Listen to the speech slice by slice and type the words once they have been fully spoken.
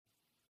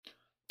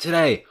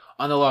Today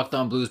on the Locked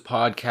On Blues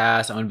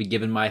podcast, I'm going to be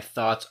giving my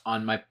thoughts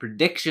on my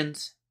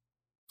predictions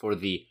for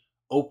the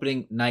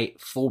opening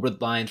night forward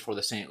lines for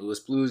the St. Louis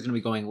Blues. Going to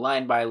be going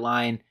line by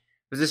line,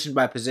 position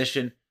by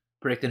position,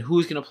 predicting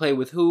who's going to play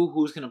with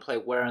who's going to play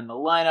where in the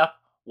lineup,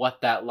 what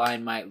that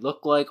line might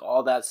look like,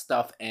 all that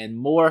stuff and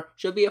more.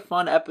 Should be a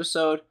fun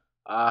episode.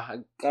 I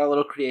got a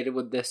little creative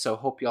with this, so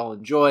hope y'all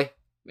enjoy.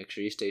 Make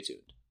sure you stay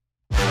tuned.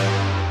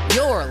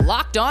 You're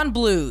Locked On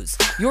Blues,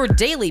 your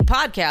daily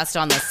podcast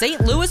on the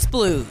St. Louis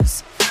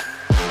Blues.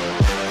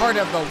 Part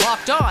of the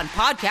Locked On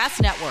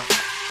Podcast Network,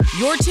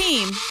 your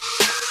team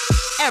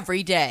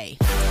every day.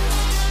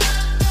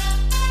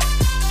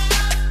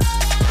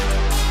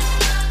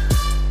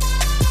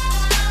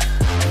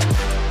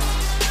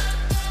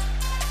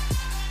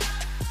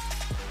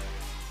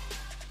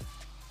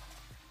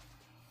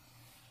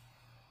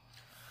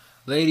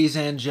 Ladies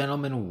and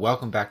gentlemen,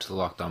 welcome back to the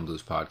Locked On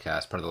Blues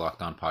podcast, part of the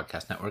Locked On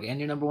Podcast Network, and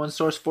your number one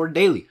source for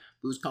daily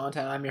Blues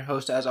content. I'm your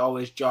host, as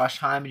always, Josh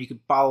Hyman. You can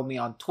follow me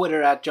on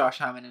Twitter at Josh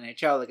Hyman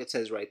NHL, like it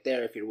says right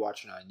there. If you're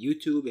watching on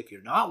YouTube, if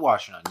you're not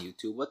watching on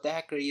YouTube, what the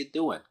heck are you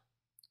doing?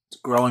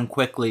 It's growing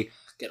quickly,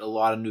 getting a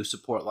lot of new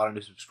support, a lot of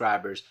new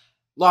subscribers.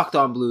 Locked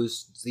On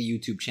Blues is the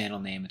YouTube channel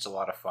name. It's a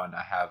lot of fun.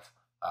 I have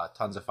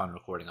tons of fun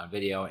recording on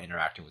video,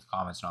 interacting with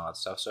comments and all that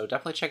stuff. So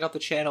definitely check out the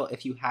channel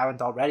if you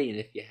haven't already. And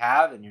if you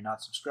have and you're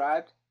not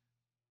subscribed,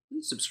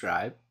 please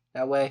subscribe.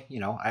 That way,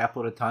 I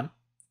upload a ton.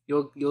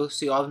 You'll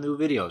see all the new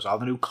videos, all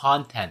the new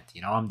content.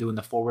 I'm doing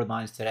the forward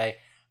lines today,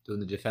 doing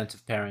the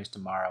defensive pairings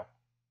tomorrow,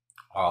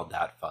 all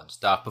that fun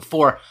stuff.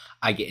 Before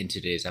I get into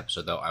today's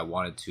episode, though, I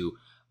wanted to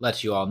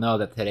let you all know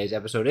that today's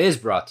episode is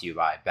brought to you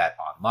by Bet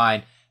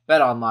Online.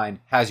 Bet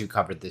Online has you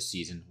covered this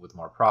season with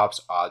more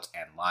props, odds,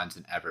 and lines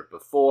than ever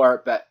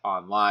before. Bet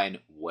Online,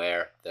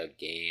 where the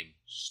game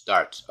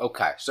starts.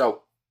 Okay,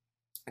 so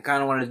I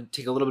kind of wanted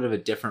to take a little bit of a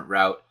different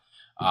route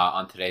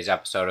on today's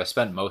episode. I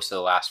spent most of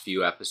the last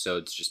few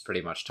episodes just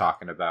pretty much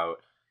talking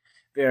about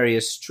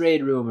various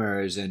trade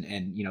rumors and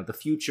the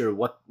future,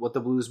 what the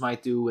Blues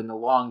might do in the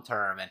long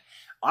term, and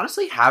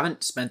honestly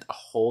haven't spent a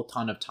whole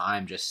ton of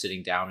time just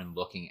sitting down and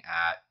looking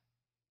at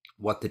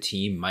what the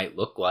team might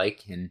look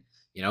like in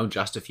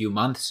just a few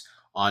months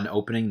on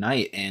opening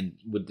night. And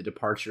with the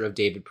departure of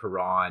David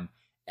Perron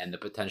and the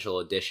potential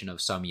addition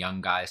of some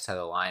young guys to the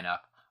lineup,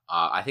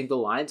 I think the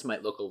lines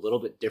might look a little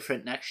bit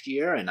different next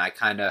year. And I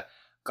kind of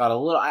got a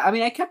little,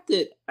 I kept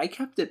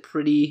it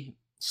pretty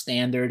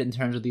standard in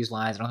terms of these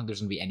lines. I don't think there's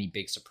going to be any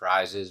big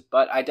surprises,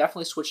 but I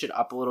definitely switched it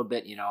up a little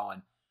bit,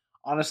 and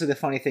honestly, the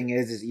funny thing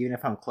is even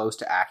if I'm close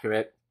to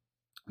accurate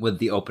with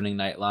the opening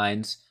night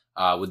lines,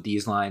 with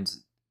these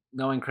lines,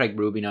 knowing Craig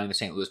Berube, knowing the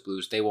St. Louis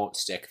Blues, they won't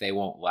stick. They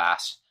won't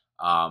last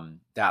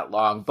that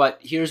long. But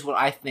here's what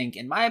I think,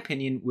 in my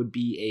opinion, would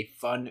be a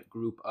fun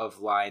group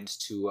of lines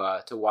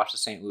to watch the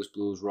St. Louis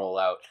Blues roll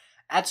out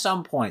at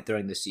some point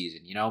during the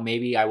season.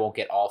 Maybe I won't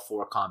get all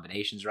four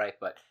combinations right,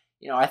 but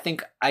I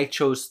think I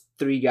chose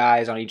three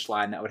guys on each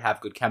line that would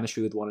have good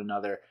chemistry with one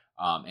another,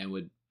 and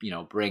would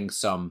bring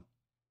some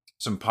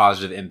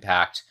positive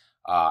impact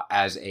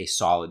as a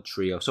solid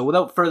trio. So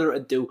without further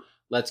ado,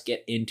 let's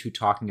get into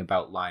talking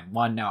about line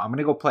one. Now, I'm going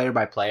to go player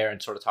by player and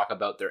sort of talk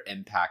about their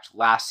impact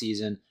last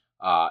season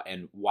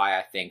and why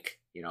I think,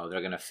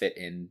 they're going to fit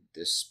in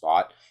this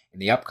spot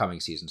in the upcoming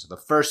season. So the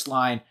first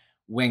line,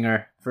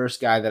 winger, first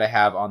guy that I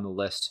have on the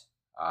list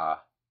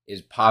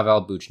is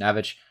Pavel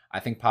Buchnevich. I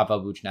think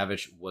Pavel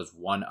Buchnevich was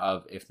one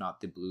of, if not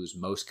the Blues'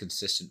 most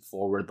consistent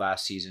forward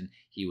last season.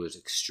 He was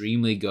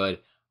extremely good.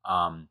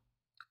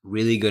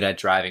 Really good at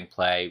driving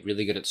play,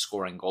 really good at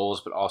scoring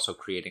goals, but also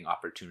creating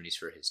opportunities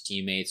for his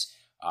teammates.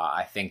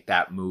 I think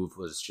that move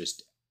was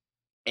just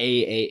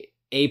a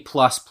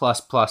plus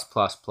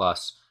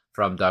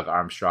from Doug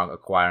Armstrong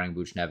acquiring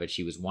Buchnevich.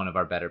 He was one of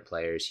our better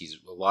players. He's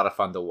a lot of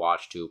fun to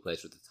watch too.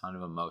 Plays with a ton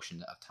of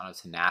emotion, a ton of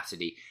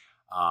tenacity,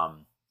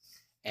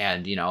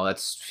 and that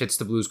fits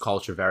the Blues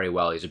culture very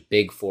well. He's a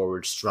big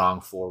forward,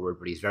 strong forward,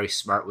 but he's very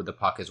smart with the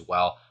puck as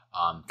well.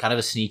 Kind of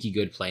a sneaky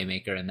good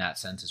playmaker in that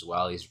sense as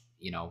well. He's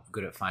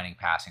good at finding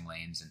passing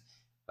lanes and,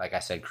 like I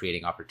said,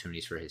 creating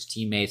opportunities for his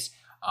teammates,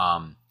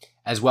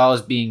 as well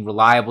as being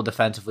reliable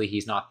defensively.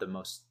 He's not the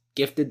most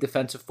gifted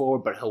defensive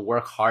forward, but he'll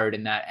work hard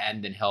in that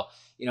end, and he'll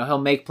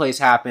make plays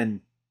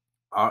happen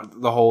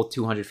the whole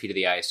 200 feet of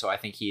the ice. So I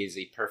think he is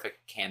a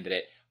perfect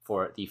candidate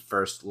for the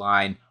first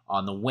line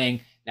on the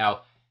wing.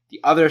 Now, the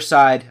other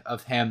side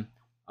of him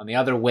on the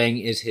other wing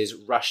is his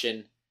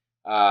Russian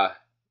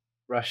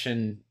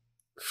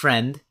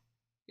friend,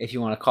 if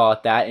you want to call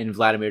it that, in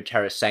Vladimir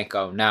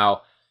Tarasenko.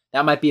 Now,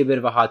 that might be a bit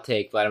of a hot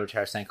take, Vladimir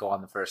Tarasenko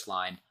on the first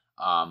line,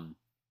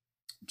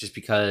 just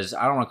because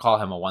I don't want to call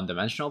him a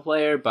one-dimensional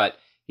player, but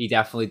he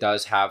definitely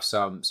does have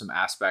some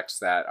aspects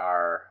that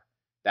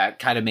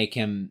kind of make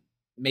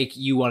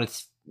you want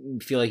to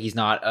feel like he's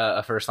not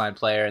a first-line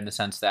player, in the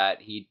sense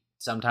that he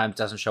sometimes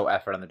doesn't show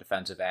effort on the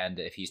defensive end.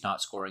 If he's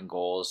not scoring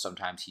goals,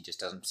 sometimes he just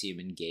doesn't seem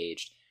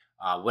engaged.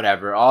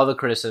 whatever. All the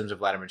criticisms of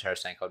Vladimir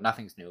Tarasenko,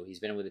 nothing's new. He's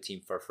been with the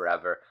team for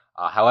forever.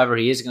 However,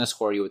 he is going to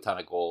score you a ton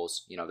of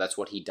goals. That's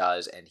what he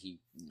does. And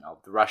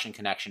the Russian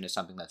connection is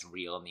something that's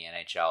real in the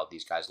NHL.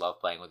 These guys love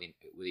playing with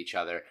each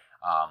other.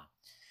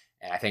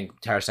 And I think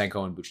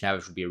Tarasenko and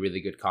Buchnevich would be a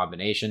really good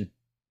combination.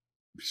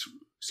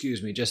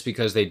 Excuse me, just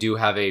because they do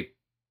have a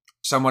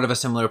somewhat of a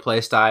similar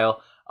play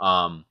style.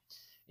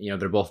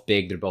 They're both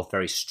big. They're both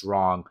very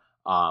strong.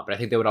 But I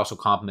think they would also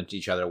complement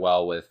each other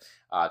well with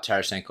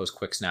Tarasenko's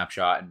quick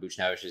snapshot and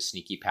Buchnevich's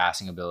sneaky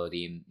passing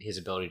ability and his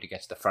ability to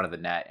get to the front of the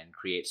net and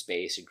create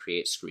space and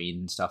create screens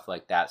and stuff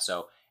like that.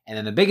 And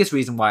then the biggest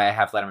reason why I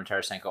have Vladimir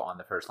Tarasenko on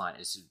the first line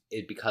is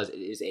because it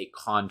is a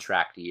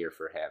contract year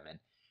for him. And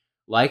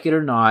like it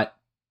or not,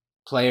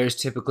 players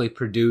typically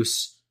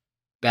produce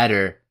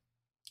better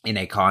in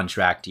a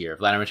contract year.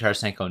 Vladimir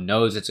Tarasenko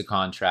knows it's a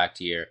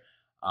contract year,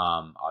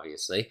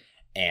 obviously.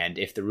 And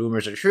if the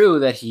rumors are true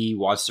that he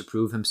wants to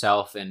prove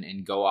himself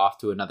and go off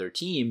to another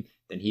team,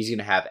 then he's going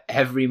to have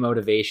every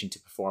motivation to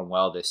perform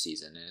well this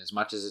season. And as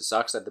much as it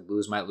sucks that the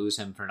Blues might lose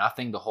him for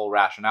nothing, the whole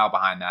rationale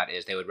behind that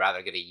is they would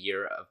rather get a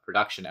year of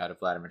production out of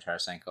Vladimir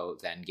Tarasenko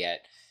than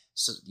get,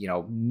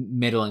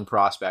 middling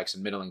prospects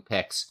and middling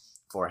picks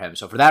for him.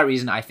 So for that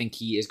reason, I think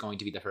he is going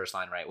to be the first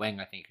line right wing.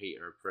 Or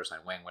first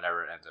line wing,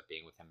 whatever it ends up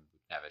being with him,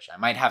 Buchnevich. I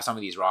might have some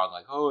of these wrong,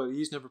 like,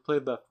 he's never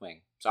played left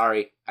wing.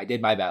 Sorry, I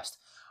did my best.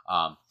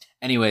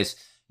 Anyways,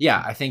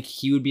 yeah, I think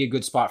he would be a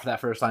good spot for that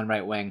first line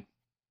right wing,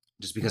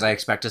 just because I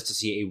expect us to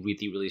see a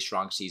really, really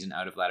strong season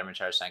out of Vladimir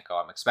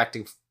Tarasenko. I'm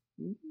expecting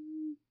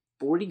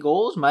 40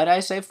 goals, might I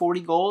say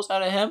 40 goals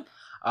out of him.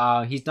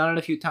 He's done it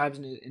a few times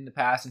in the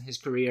past in his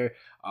career.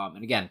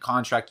 And again,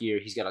 contract year,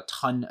 he's got a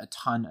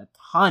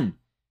ton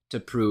to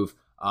prove.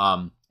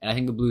 And I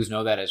think the Blues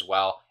know that as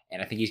well.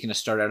 And I think he's going to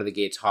start out of the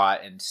gates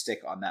hot and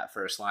stick on that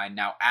first line.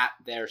 Now, at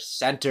their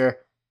center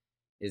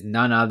is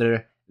none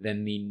other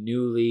than the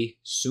newly,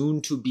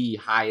 soon-to-be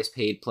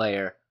highest-paid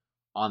player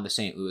on the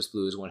St. Louis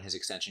Blues when his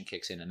extension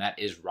kicks in, and that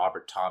is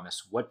Robert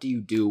Thomas. What do you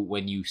do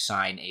when you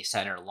sign a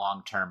center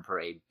long-term for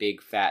a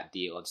big, fat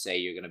deal and say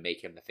you're going to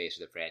make him the face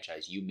of the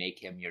franchise? You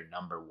make him your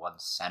number one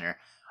center.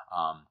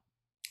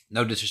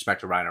 No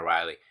disrespect to Ryan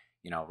O'Reilly.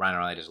 Ryan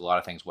O'Reilly does a lot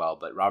of things well,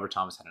 but Robert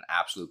Thomas had an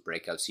absolute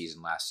breakout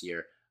season last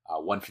year.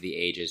 One for the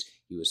ages.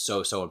 He was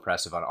so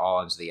impressive on all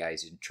ends of the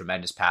ice.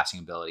 Tremendous passing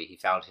ability. He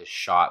found his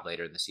shot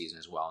later in the season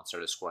as well and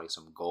started scoring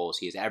some goals.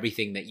 He has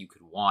everything that you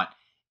could want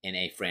in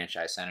a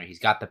franchise center. He's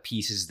got the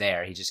pieces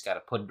there. He just got to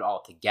put it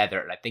all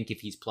together. And I think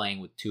if he's playing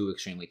with two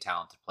extremely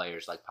talented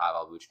players like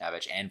Pavel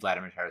Buchnevich and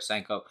Vladimir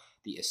Tarasenko,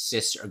 the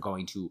assists are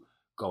going to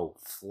go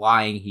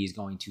flying. He's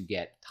going to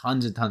get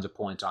tons and tons of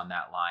points on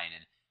that line,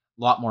 and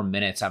a lot more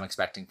minutes I'm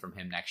expecting from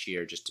him next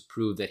year just to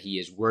prove that he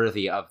is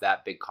worthy of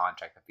that big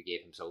contract that they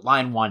gave him. So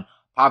line one,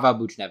 Pavel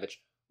Buchnevich,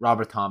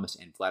 Robert Thomas,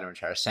 and Vladimir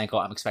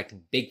Tarasenko. I'm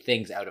expecting big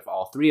things out of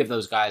all three of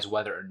those guys,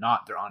 whether or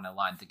not they're on a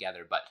line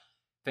together. But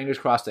fingers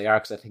crossed they are,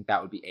 because I think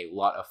that would be a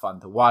lot of fun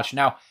to watch.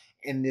 Now,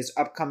 in this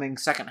upcoming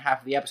second half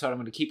of the episode, I'm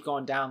going to keep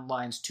going down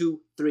lines 2,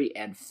 3,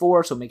 and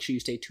 4, so make sure you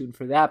stay tuned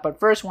for that. But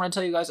first, I want to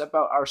tell you guys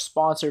about our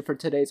sponsor for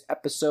today's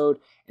episode,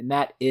 and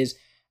that is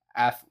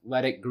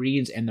Athletic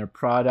Greens and their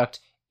product,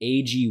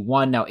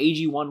 AG1. Now,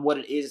 AG1, what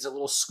it is a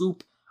little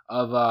scoop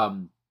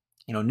of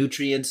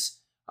nutrients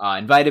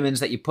and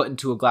vitamins that you put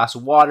into a glass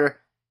of water.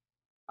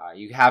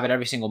 You have it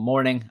every single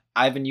morning.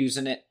 I've been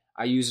using it.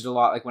 I used it a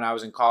lot like when I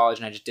was in college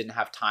and I just didn't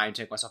have time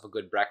to make myself a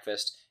good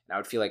breakfast and I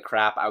would feel like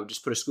crap. I would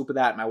just put a scoop of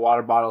that in my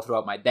water bottle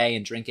throughout my day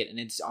and drink it, and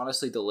it's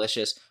honestly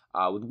delicious.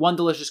 With one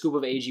delicious scoop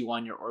of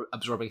AG1, you're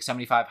absorbing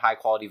 75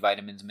 high-quality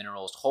vitamins,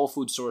 minerals, whole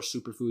food source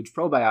superfoods,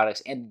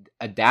 probiotics, and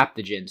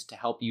adaptogens to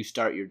help you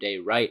start your day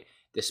right.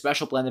 This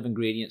special blend of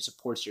ingredients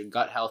supports your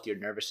gut health, your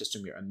nervous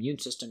system, your immune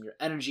system, your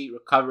energy,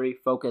 recovery,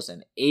 focus,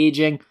 and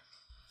aging.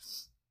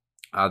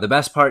 The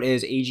best part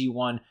is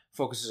AG1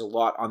 focuses a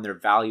lot on their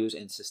values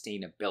and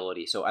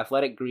sustainability. So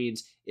Athletic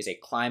Greens is a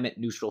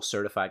climate-neutral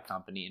certified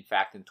company. In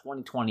fact, in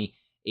 2020,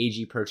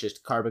 AG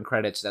purchased carbon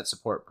credits that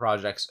support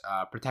projects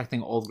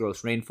protecting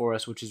old-growth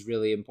rainforests, which is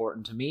really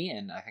important to me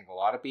and I think a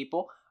lot of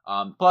people.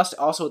 Plus,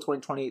 also in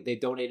 2020, they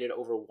donated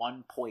over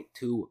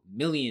 1.2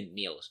 million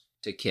meals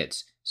to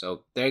kids.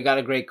 So they got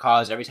a great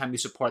cause. Every time you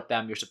support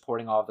them, you're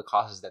supporting all of the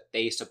causes that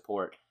they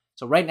support.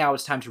 So right now,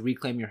 it's time to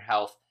reclaim your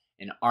health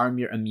and arm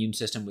your immune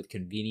system with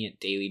convenient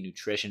daily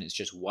nutrition. It's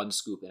just one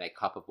scoop in a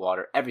cup of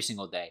water every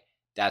single day.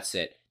 That's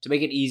it. To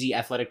make it easy,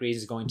 Athletic Greens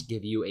is going to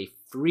give you a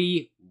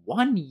free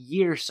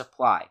 1-year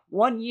supply.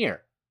 1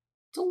 year.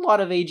 It's a lot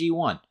of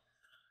AG1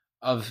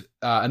 of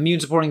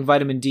immune-supporting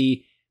vitamin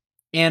D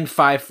and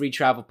 5 free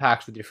travel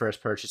packs with your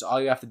first purchase. All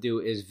you have to do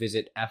is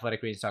visit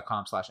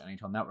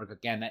athleticgreens.com/NHL Network.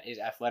 Again, that is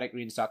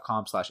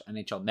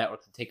athleticgreens.com/NHL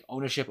Network to take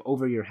ownership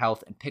over your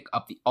health and pick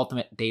up the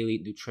ultimate daily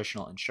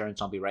nutritional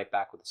insurance. I'll be right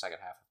back with the second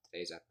half of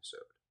today's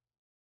episode.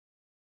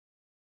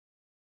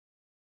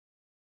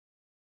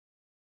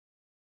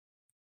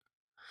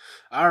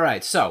 All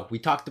right, so we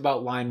talked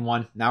about line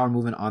 1. Now we're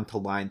moving on to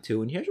line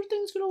 2, and here's where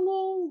things get a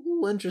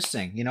little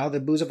interesting. The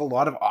Blues have a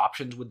lot of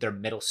options with their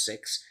middle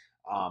six.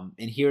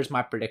 And here's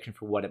my prediction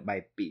for what it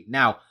might be.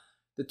 Now,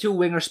 the two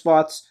winger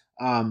spots,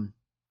 one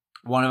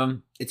of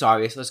them, it's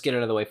obvious. Let's get it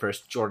out of the way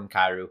first. Jordan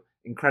Kyrou,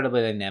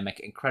 incredibly dynamic,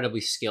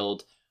 incredibly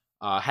skilled.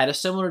 Had a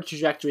similar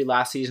trajectory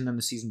last season and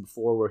the season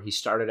before where he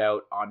started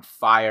out on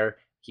fire.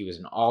 He was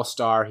an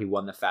all-star. He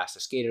won the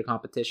fastest skater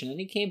competition, and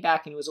he came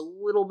back and he was a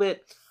little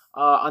bit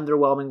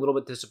underwhelming, a little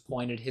bit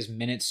disappointed. His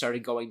minutes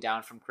started going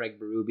down from Craig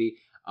Berube,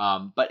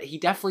 but he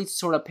definitely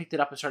sort of picked it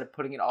up and started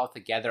putting it all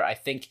together. I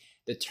think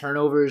the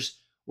turnovers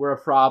were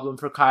a problem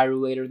for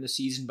Kyrou later in the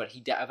season, but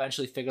he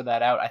eventually figured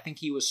that out. I think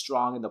he was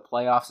strong in the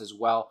playoffs as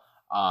well.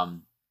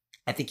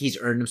 I think he's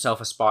earned himself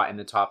a spot in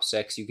the top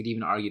 6. You could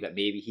even argue that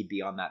maybe he'd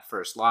be on that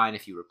first line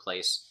if you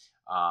replace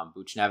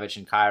Buchnevich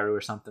and Kyrou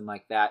or something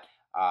like that.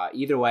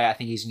 Either way, I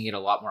think he's going to get a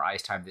lot more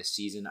ice time this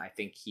season. I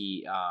think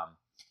he's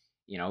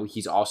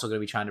also going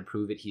to be trying to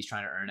prove it. He's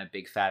trying to earn a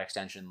big fat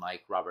extension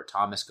like Robert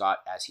Thomas got,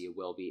 as he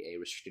will be a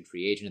restricted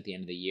free agent at the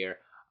end of the year.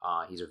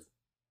 He's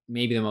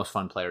maybe the most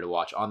fun player to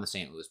watch on the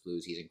St. Louis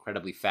Blues. He's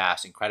incredibly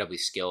fast, incredibly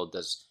skilled,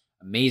 does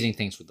amazing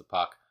things with the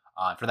puck.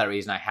 For that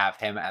reason, I have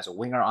him as a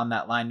winger on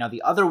that line. Now,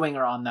 the other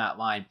winger on that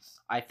line,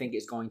 I think,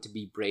 is going to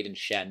be Brayden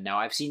Schenn. Now,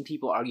 I've seen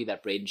people argue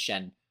that Brayden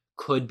Schenn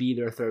could be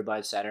their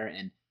third-line center,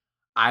 and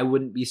I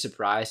wouldn't be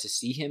surprised to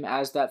see him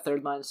as that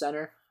third-line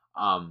center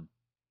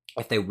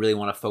if they really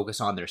want to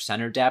focus on their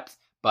center depth.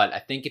 But I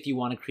think if you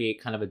want to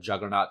create kind of a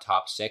juggernaut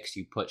top 6,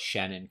 you put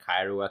Schenn and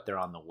Kyrou out there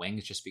on the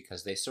wings just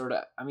because they sort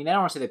of, I don't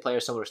want to say they play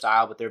a similar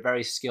style, but they're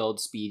very skilled,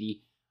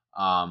 speedy.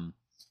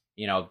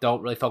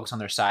 Don't really focus on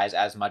their size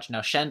as much.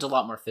 Now, Schenn's a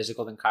lot more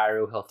physical than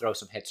Kyrou. He'll throw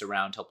some hits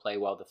around. He'll play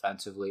well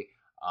defensively.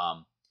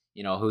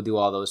 He'll do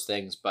all those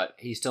things, but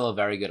he's still a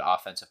very good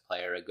offensive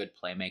player, a good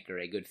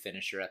playmaker, a good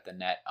finisher at the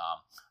net.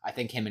 I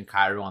think him and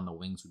Kyrou on the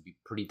wings would be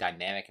pretty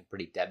dynamic and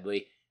pretty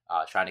deadly,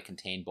 trying to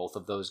contain both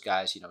of those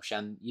guys.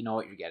 Schenn, you know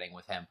what you're getting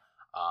with him.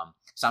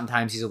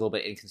 Sometimes he's a little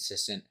bit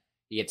inconsistent.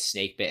 He gets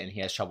snake bit and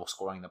he has trouble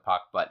scoring the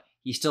puck, but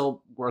he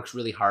still works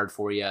really hard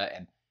for you,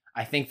 and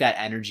I think that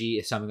energy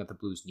is something that the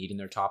Blues need in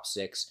their top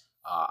 6.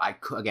 I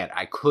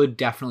could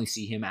definitely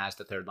see him as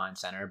the third line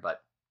center,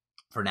 but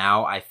for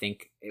now, I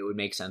think it would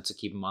make sense to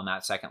keep him on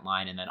that second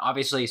line. And then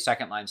obviously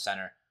second line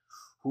center,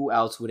 who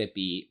else would it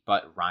be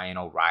but Ryan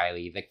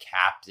O'Reilly, the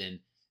captain,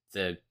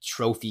 the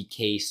trophy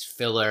case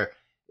filler,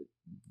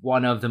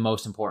 one of the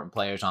most important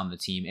players on the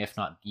team, if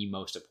not the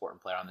most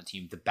important player on the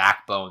team, the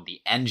backbone,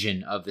 the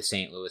engine of the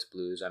St. Louis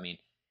Blues.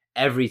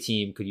 Every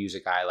team could use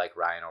a guy like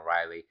Ryan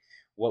O'Reilly.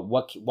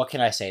 What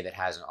can I say that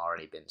hasn't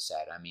already been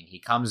said? He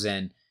comes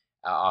in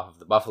off of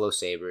the Buffalo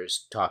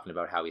Sabres, talking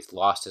about how he's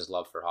lost his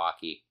love for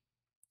hockey,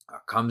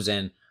 comes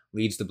in,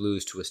 leads the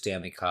Blues to a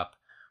Stanley Cup,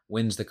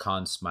 wins the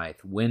Conn Smythe,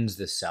 wins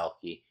the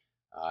Selke,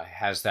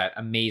 has that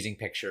amazing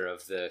picture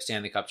of the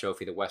Stanley Cup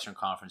trophy, the Western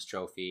Conference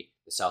trophy,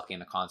 the Selke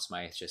and the Conn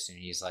Smythe, and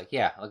he's like,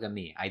 yeah, look at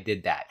me, I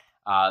did that.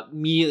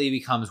 Immediately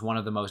becomes one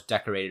of the most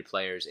decorated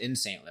players in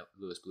St.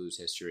 Louis Blues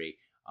history,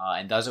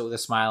 and does it with a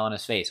smile on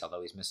his face,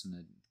 although he's missing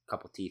a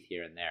couple teeth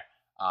here and there.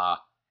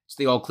 It's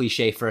the old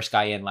cliche, first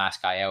guy in,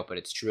 last guy out, but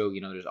it's true.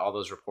 There's all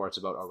those reports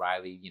about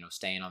O'Reilly,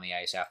 staying on the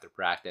ice after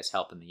practice,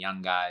 helping the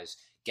young guys,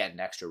 getting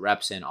extra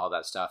reps in, all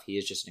that stuff. He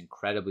is just an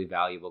incredibly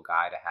valuable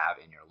guy to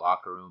have in your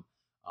locker room,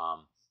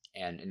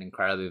 and an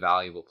incredibly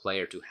valuable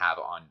player to have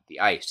on the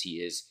ice. He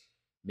is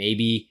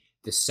maybe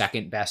the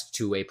second best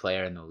two-way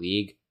player in the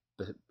league,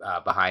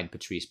 behind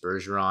Patrice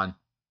Bergeron.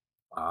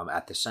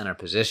 At the center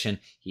position,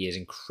 he is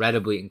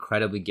incredibly,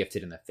 incredibly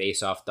gifted in the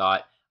face-off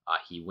dot.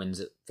 He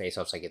wins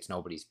faceoffs like it's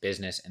nobody's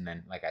business. And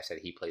then, like I said,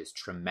 he plays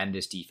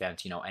tremendous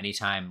defense.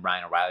 Anytime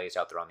Ryan O'Reilly is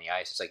out there on the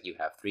ice, it's like you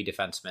have 3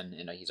 defensemen,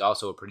 and he's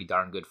also a pretty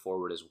darn good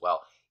forward as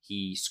well.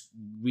 He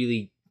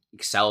really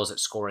excels at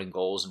scoring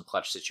goals in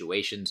clutch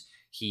situations.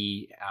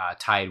 He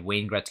tied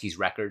Wayne Gretzky's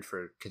record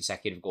for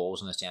consecutive goals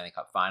in the Stanley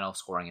Cup final,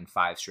 scoring in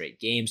 5 straight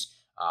games.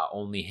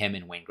 Only him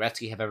and Wayne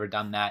Gretzky have ever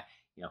done that.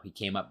 He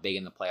came up big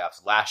in the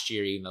playoffs last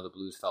year, even though the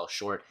Blues fell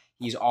short.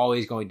 He's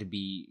always going to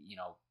be,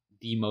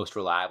 the most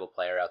reliable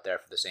player out there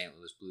for the St.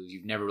 Louis Blues.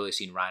 You've never really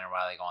seen Ryan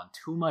O'Reilly go on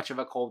too much of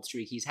a cold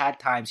streak. He's had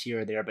times here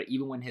or there, but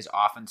even when his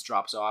offense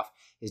drops off,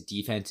 his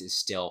defense is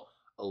still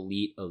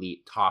elite,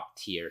 top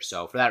tier.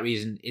 So for that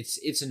reason,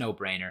 it's a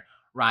no-brainer.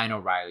 Ryan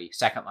O'Reilly,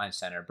 second line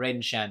center.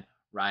 Brayden Schenn,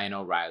 Ryan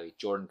O'Reilly,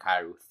 Jordan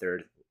Kyrou,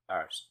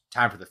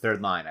 time for the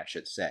third line, I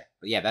should say.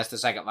 But yeah, that's the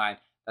second line.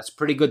 That's a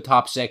pretty good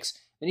top 6.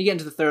 Then you get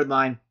into the third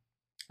line,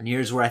 and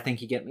here's where I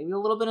think you get maybe a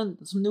little bit of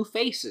some new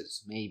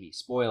faces, maybe.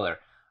 Spoiler.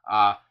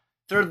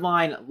 Third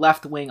line,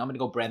 left wing, I'm going to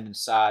go Brendan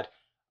Saad.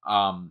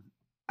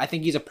 I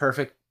think he's a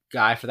perfect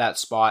guy for that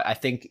spot. I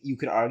think you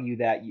could argue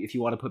that if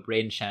you want to put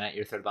Brayden Schenn at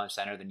your third line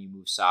center, then you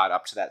move Saad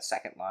up to that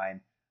second line,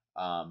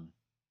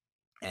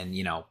 and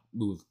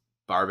move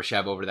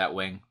Barbashev over that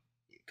wing,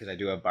 because I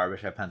do have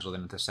Barbashev penciled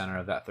in at the center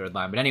of that third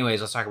line. But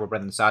anyways, let's talk about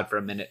Brendan Saad for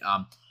a minute.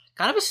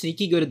 Kind of a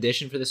sneaky good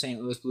addition for the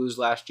St. Louis Blues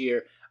last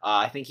year.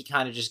 I think he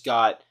kind of just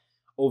got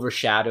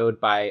overshadowed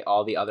by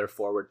all the other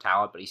forward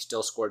talent, but he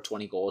still scored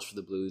 20 goals for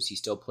the Blues. He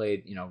still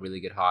played, really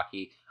good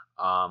hockey.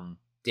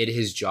 did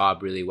his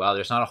job really well.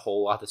 There's not a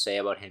whole lot to say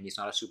about him. He's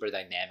not a super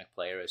dynamic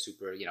player, a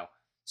super,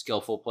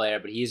 skillful player,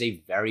 but he is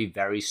a very,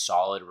 very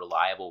solid,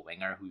 reliable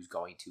winger who's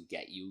going to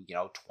get you,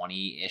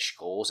 20-ish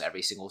goals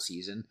every single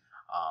season.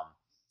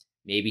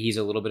 Maybe he's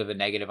a little bit of a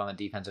negative on the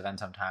defensive end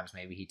sometimes.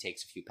 Maybe he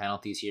takes a few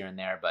penalties here and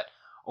there, but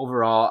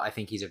overall, I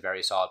think he's a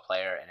very solid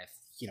player. And if,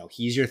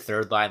 he's your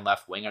third line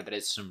left winger, that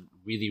is some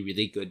really,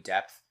 really good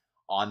depth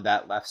on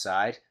that left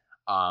side.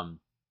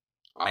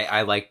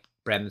 I like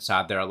Brandon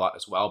Saad there a lot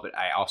as well, but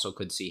I also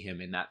could see him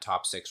in that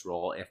top 6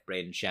 role if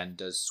Brayden Schenn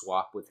does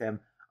swap with him.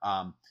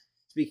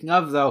 Speaking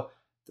of, though,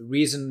 the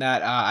reason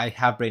that I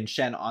have Brayden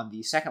Schenn on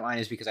the second line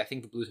is because I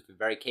think the Blues have a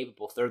very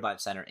capable third line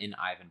center in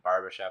Ivan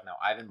Barbashev. Now,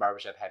 Ivan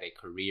Barbashev had a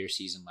career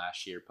season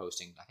last year,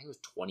 posting, I think it was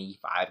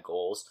 25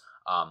 goals.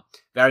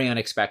 Very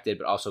unexpected,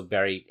 but also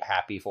very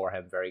happy for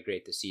him. Very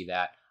great to see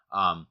that.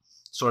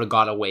 Sort of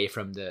got away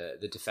from the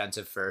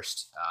defensive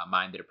first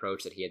minded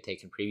approach that he had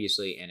taken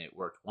previously, and it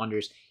worked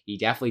wonders. He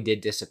definitely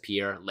did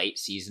disappear late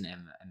season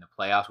in the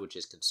playoffs, which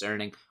is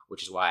concerning,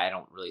 which is why I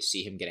don't really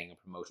see him getting a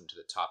promotion to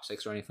the top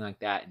 6 or anything like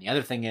that. And the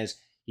other thing is,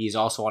 he's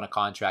also on a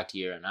contract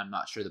year, and I'm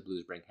not sure the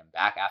Blues bring him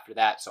back after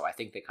that. So I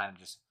think they kind of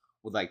just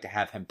would like to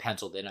have him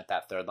penciled in at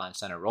that third line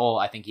center role.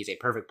 I think he's a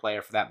perfect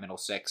player for that middle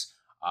 6.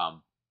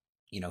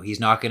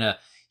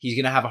 He's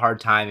gonna have a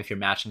hard time if you're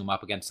matching him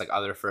up against like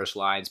other first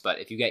lines. But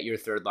if you get your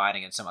third line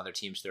against some other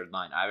team's third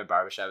line, Ivan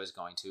Barbashev is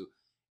going to,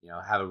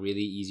 have a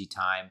really easy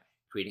time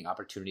creating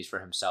opportunities for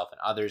himself and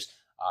others.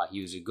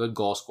 He was a good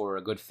goal scorer,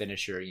 a good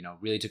finisher.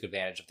 Really took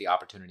advantage of the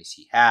opportunities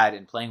he had.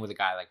 And playing with a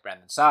guy like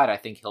Brandon Saad, I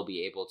think he'll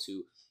be able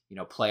to,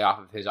 play off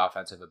of his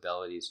offensive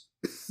abilities.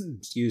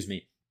 Excuse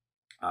me.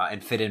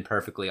 And fit in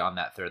perfectly on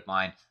that third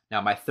line. Now,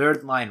 my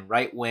third line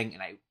right wing,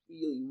 and I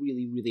really,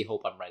 really, really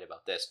hope I'm right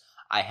about this,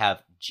 I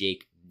have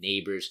Jake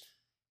Neighbors.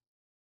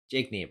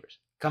 Jake Neighbors.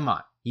 Come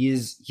on.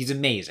 He's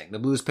amazing. The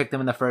Blues picked him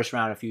in the first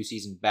round a few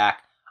seasons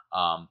back.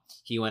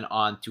 He went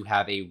on to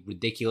have a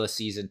ridiculous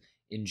season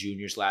in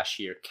juniors last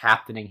year,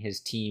 captaining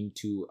his team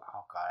to,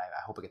 oh God,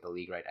 I hope I get the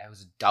league right. It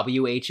was a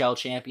WHL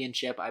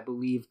championship, I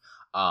believe.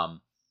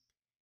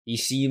 He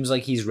seems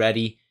like he's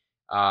ready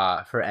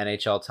for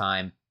NHL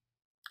time.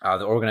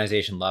 The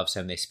organization loves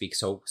him. They speak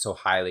so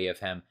highly of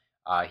him.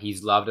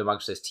 He's loved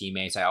amongst his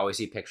teammates. I always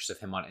see pictures of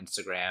him on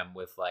Instagram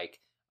with like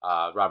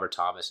Robert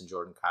Thomas and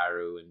Jordan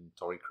Kyrou and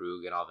Torrey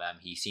Krug and all them.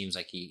 He seems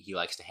like he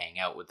likes to hang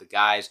out with the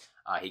guys.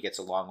 He gets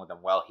along with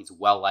them well. He's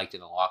well liked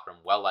in the locker room,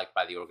 well liked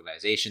by the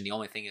organization. The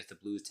only thing is the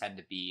Blues tend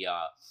to be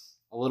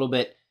a little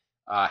bit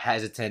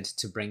hesitant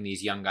to bring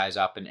these young guys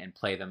up and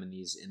play them in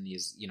these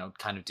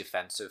kind of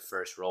defensive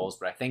first roles.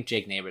 But I think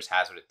Jake Neighbors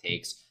has what it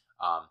takes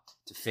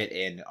to fit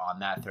in on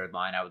that third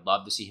line. I would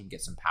love to see him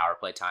get some power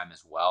play time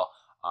as well.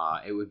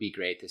 It would be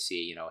great to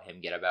see,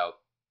 him get about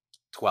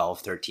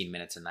 12, 13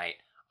 minutes a night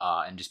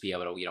and just be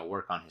able to,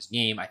 work on his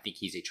game. I think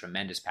he's a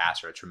tremendous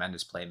passer, a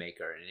tremendous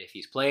playmaker. And if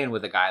he's playing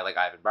with a guy like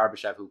Ivan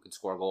Barbashev who can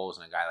score goals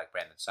and a guy like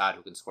Brandon Saad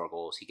who can score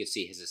goals, he could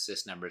see his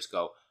assist numbers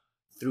go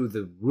through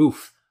the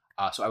roof.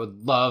 So I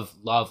would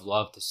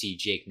love to see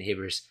Jake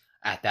Neighbors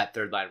at that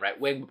third line right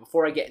wing. But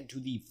before I get into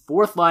the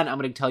fourth line, I'm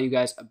going to tell you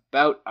guys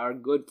about our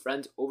good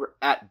friends over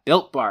at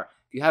Built Bar.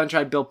 If you haven't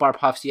tried Built Bar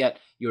Puffs yet,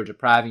 you are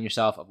depriving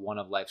yourself of one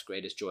of life's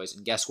greatest joys.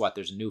 And guess what?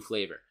 There's a new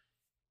flavor.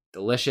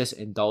 Delicious,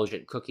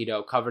 indulgent cookie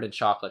dough covered in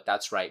chocolate.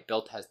 That's right.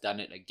 Built has done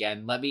it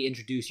again. Let me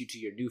introduce you to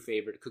your new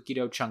favorite. Cookie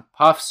dough chunk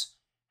puffs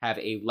have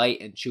a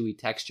light and chewy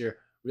texture.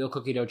 Real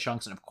cookie dough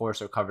chunks, and of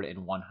course, are covered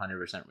in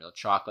 100% real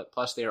chocolate.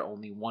 Plus, they are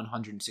only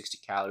 160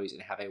 calories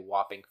and have a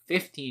whopping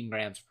 15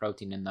 grams of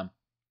protein in them.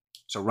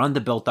 So run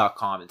to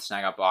Built.com and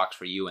snag a box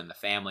for you and the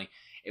family.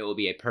 It will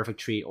be a perfect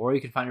treat, or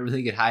you can find a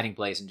really good hiding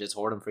place and just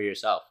hoard them for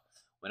yourself.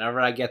 Whenever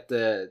I get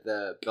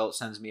the Built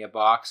sends me a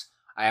box,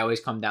 I always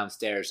come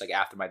downstairs like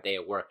after my day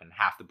at work and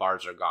half the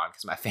bars are gone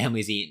because my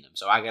family's eating them.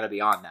 So I got to be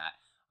on that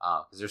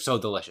because they're so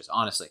delicious,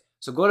 honestly.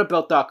 So go to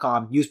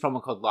Built.com, use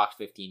promo code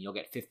LOCKED15. You'll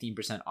get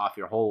 15% off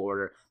your whole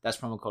order. That's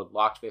promo code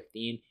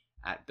LOCKED15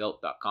 at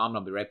Built.com. And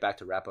I'll be right back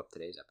to wrap up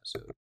today's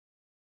episode.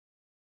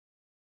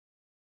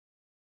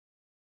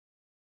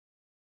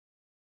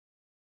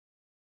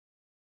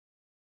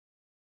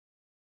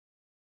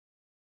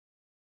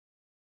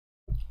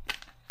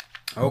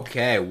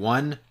 Okay,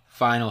 one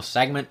final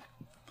segment,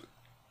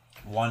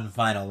 one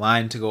final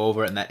line to go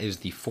over, and that is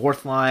the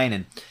fourth line.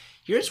 And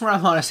here's where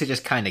I'm honestly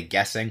just kind of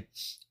guessing.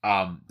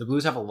 The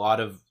Blues have a lot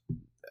of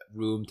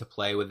room to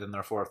play within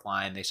their fourth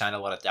line. They signed a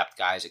lot of depth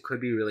guys. It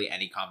could be really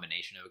any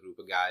combination of a group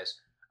of guys.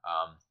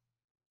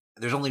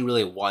 There's only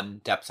really one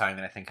depth signing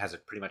that I think has a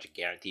pretty much a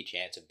guaranteed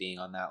chance of being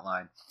on that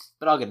line,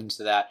 but I'll get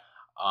into that.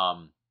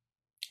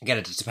 Again,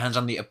 it just depends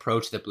on the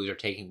approach that Blues are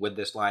taking with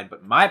this line,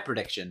 but my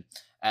prediction,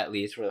 at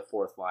least for the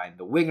fourth line,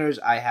 the wingers,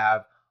 I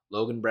have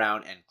Logan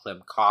Brown and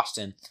Klim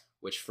Kostin,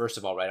 which first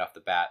of all, right off the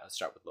bat, let's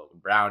start with Logan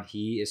Brown.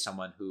 He is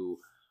someone who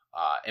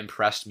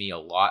impressed me a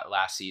lot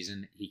last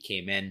season. He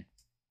came in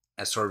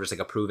as sort of just like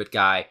a prove-it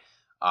guy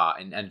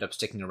and ended up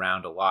sticking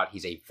around a lot.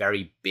 He's a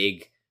very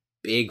big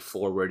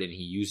forward, and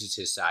he uses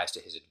his size to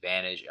his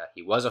advantage.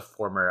 He was a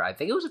former, I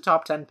think it was a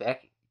top 10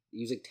 pick.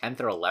 he was like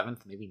 10th or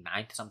 11th, maybe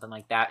 9th, something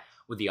like that,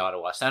 with the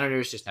Ottawa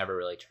Senators. Just never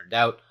really turned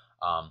out.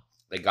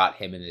 They got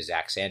him in the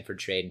Zach Sanford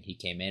trade, and he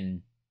came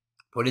in,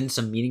 put in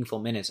some meaningful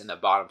minutes in the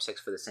bottom six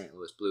for the St.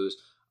 Louis Blues.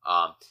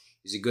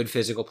 He's a good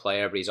physical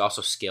player, but he's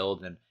also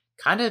skilled and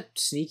kind of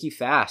sneaky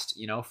fast,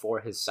 for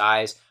his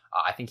size.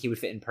 I think he would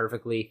fit in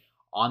perfectly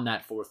on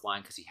that fourth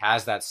line because he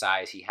has that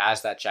size, he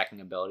has that checking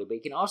ability, but he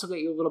can also get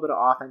you a little bit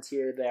of offense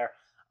here or there.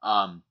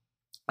 And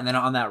then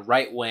on that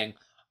right wing,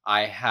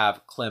 I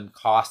have Klim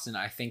Kostin.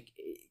 I think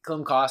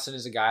Klim Kostin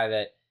is a guy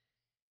that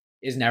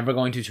is never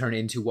going to turn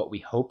into what we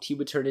hoped he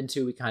would turn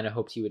into. We kind of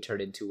hoped he would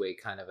turn into a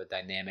kind of a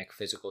dynamic,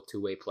 physical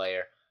two-way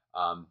player.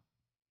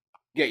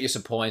 Get you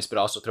some points, but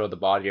also throw the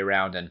body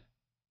around. And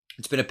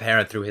it's been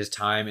apparent through his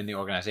time in the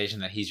organization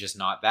that he's just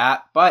not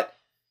that. But,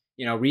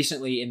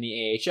 recently in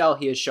the AHL,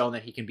 he has shown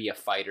that he can be a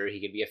fighter. He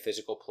can be a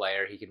physical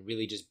player. He can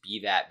really just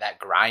be that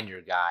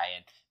grinder guy.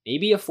 And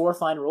maybe a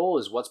fourth line role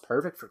is what's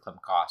perfect for Klim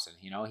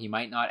Kostin. He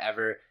might not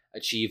ever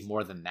achieve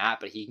more than that,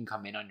 but he can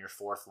come in on your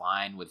fourth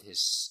line with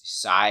his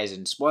size.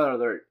 And spoiler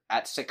alert,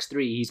 at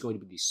 6'3", he's going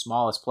to be the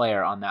smallest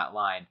player on that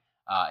line,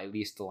 at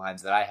least the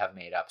lines that I have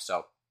made up.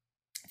 So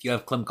if you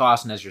have Klim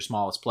Kostin as your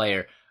smallest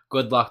player,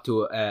 good luck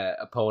to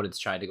opponents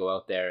trying to go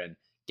out there and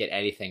get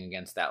anything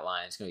against that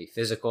line. It's going to be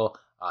physical.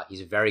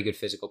 He's a very good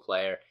physical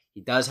player.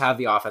 He does have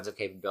the offensive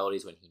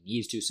capabilities when he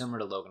needs to, similar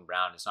to Logan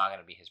Brown. It's not going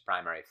to be his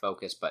primary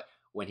focus, but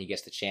when he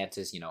gets the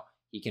chances,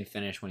 he can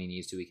finish when he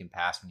needs to, he can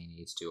pass when he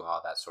needs to,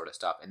 all that sort of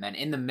stuff. And then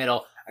in the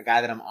middle, a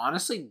guy that I'm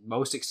honestly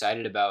most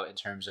excited about in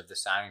terms of the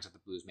signings that the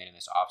Blues made in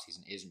this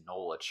offseason is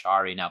Noel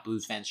Acciari. Now,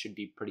 Blues fans should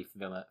be pretty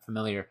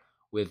familiar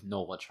with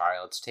Noel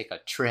Acciari. Let's take a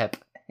trip,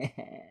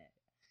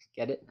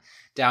 get it,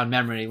 down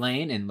memory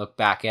lane and look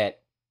back at,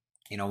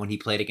 when he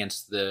played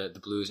against the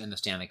Blues in the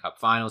Stanley Cup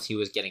Finals. He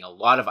was getting a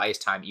lot of ice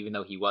time, even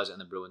though he was in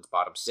the Bruins'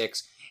 bottom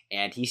six,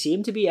 and he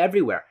seemed to be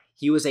everywhere.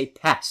 He was a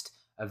pest,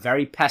 a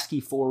very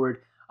pesky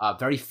forward,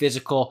 very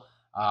physical,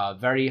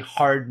 very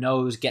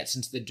hard-nosed, gets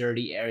into the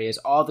dirty areas,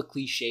 all the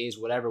cliches,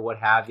 whatever, what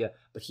have you.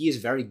 But he is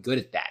very good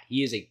at that.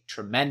 He is a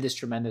tremendous,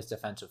 tremendous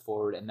defensive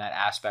forward in that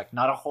aspect.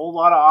 Not a whole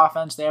lot of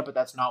offense there, but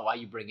that's not why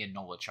you bring in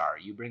Noel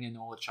Acciari. You bring in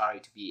Noel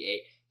Acciari to be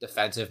a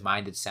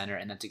defensive-minded center,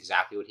 and that's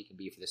exactly what he can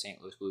be for the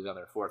St. Louis Blues on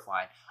their fourth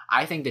line.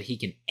 I think that he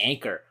can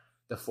anchor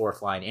the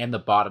fourth line and the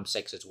bottom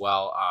six as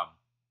well. I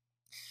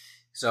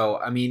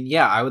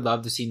would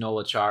love to see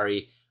Noel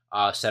Acciari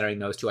centering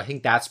those two. I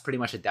think that's pretty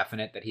much a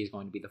definite that he's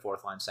going to be the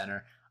fourth line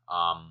center.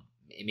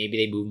 Maybe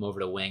they move him over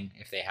to wing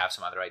if they have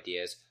some other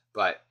ideas,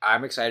 but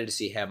I'm excited to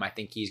see him. I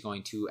think he's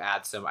going to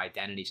add some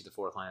identity to the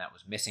fourth line that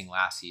was missing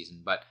last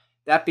season. But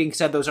that being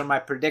said, those are my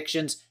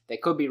predictions. They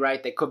could be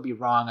right. They could be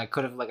wrong. I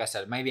could have, like I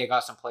said, maybe I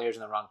got some players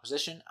in the wrong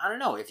position. I don't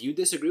know. If you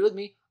disagree with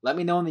me, let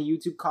me know in the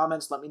YouTube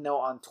comments. Let me know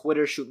on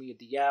Twitter. Shoot me a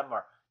DM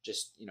or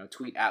just,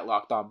 tweet at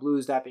Locked On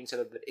Blues. That being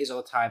said, that is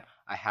all the time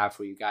I have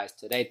for you guys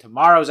today.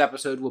 Tomorrow's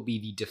episode will be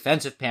the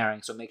defensive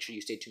pairing, so make sure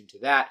you stay tuned to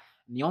that.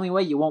 And the only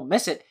way you won't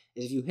miss it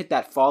is if you hit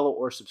that follow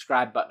or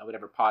subscribe button on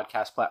whatever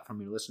podcast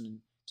platform you're listening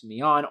to me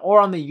on, or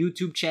on the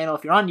YouTube channel.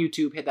 If you're on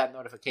YouTube, hit that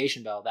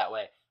notification bell. That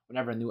way,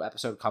 whenever a new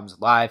episode comes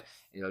live,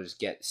 it'll just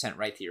get sent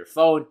right to your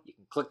phone. You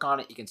can click on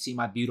it. You can see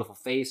my beautiful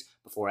face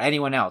before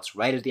anyone else,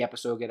 right as the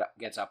episode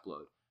gets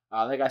uploaded.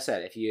 Like I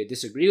said, if you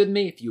disagree with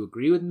me, if you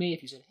agree with me,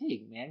 if you said,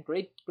 hey, man,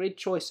 great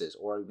choices,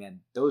 or,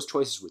 man, those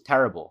choices were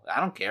terrible, I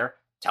don't care.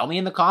 Tell me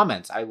in the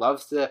comments. I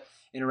love to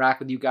interact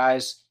with you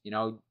guys.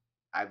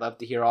 I love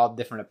to hear all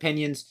the different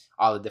opinions,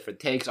 all the different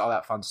takes, all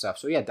that fun stuff.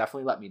 So, yeah,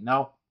 definitely let me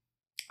know.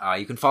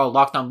 You can follow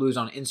Locked On Blues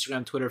on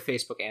Instagram, Twitter,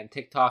 Facebook, and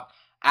TikTok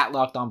at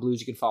Locked On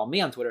Blues. You can follow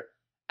me on Twitter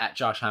at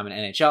Josh Hyman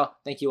NHL.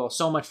 Thank you all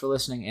so much for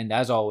listening, and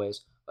as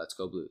always, let's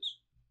go Blues.